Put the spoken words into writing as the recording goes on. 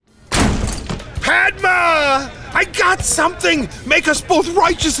Padma! I got something! Make us both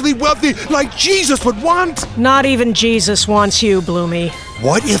righteously wealthy like Jesus would want! Not even Jesus wants you, Bloomy.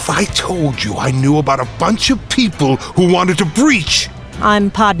 What if I told you I knew about a bunch of people who wanted to breach? I'm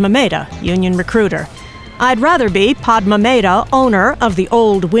Padma Mehta, union recruiter. I'd rather be Padma Mehta, owner of the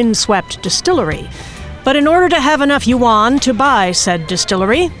old Windswept distillery. But in order to have enough yuan to buy said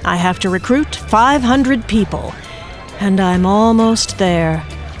distillery, I have to recruit 500 people. And I'm almost there.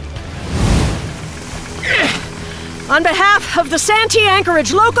 On behalf of the Santee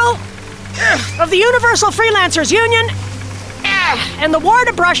Anchorage Local, of the Universal Freelancers Union, and the Ward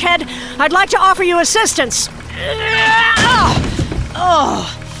of Brushhead, I'd like to offer you assistance.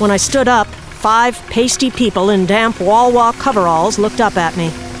 When I stood up, 5 pasty people in damp wall-walk coveralls looked up at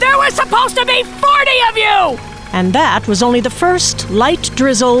me. There was supposed to be 40 of you! And that was only the first light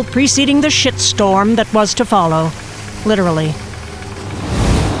drizzle preceding the shitstorm that was to follow. Literally.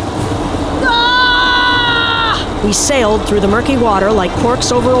 We sailed through the murky water like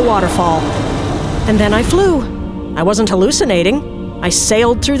corks over a waterfall. And then I flew. I wasn't hallucinating. I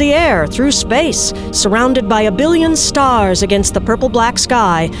sailed through the air, through space, surrounded by a billion stars against the purple-black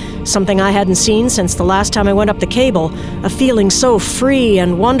sky, something I hadn't seen since the last time I went up the cable, a feeling so free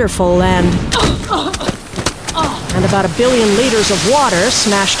and wonderful and about 1 billion liters of water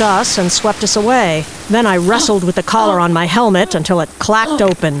smashed us and swept us away. Then I wrestled with the collar on my helmet until it clacked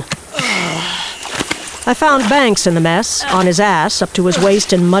open. I found Banks in the mess, on his ass, up to his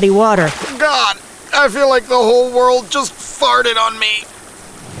waist in muddy water. God, I feel like the whole world just farted on me.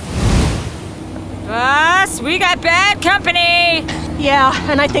 Boss, we got bad company. Yeah,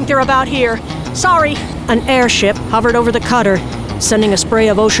 and I think they're about here. Sorry. An airship hovered over the cutter, sending a spray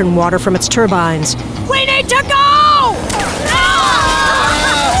of ocean water from its turbines. We need to go!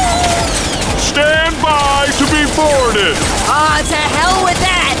 Stand by to be boarded! To hell with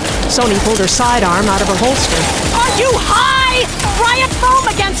that! Sony pulled her sidearm out of her holster. Are you high? Riot foam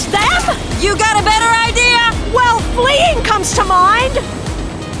against them? You got a better idea? Well, fleeing comes to mind.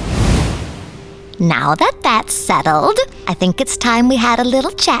 Now that that's settled, I think it's time we had a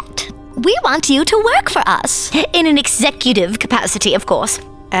little chat. We want you to work for us. In an executive capacity, of course.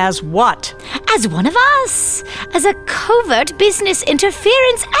 As what? As one of us. As a covert business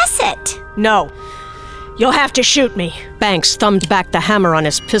interference asset. No. You'll have to shoot me. Banks thumbed back the hammer on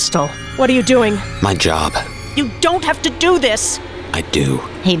his pistol. What are you doing? My job. You don't have to do this. I do.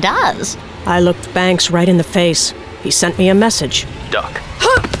 He does. I looked Banks right in the face. He sent me a message. Duck.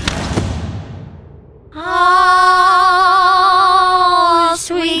 Oh,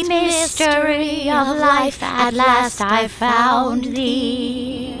 sweet mystery of life, at last I found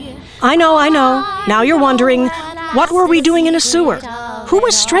thee. I know. Now you're wondering, what were we doing in a sewer? Who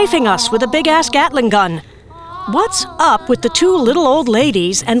was strafing us with a big-ass Gatling gun? What's up with the 2 little old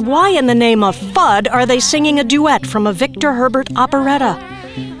ladies, and why in the name of FUD are they singing a duet from a Victor Herbert operetta?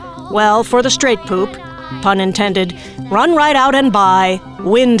 Well, for the straight poop, pun intended, run right out and buy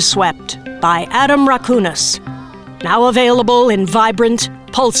Windswept by Adam Rakunas. Now available in vibrant,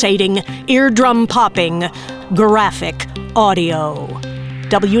 pulsating, eardrum-popping, graphic audio.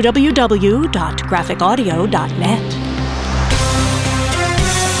 www.graphicaudio.net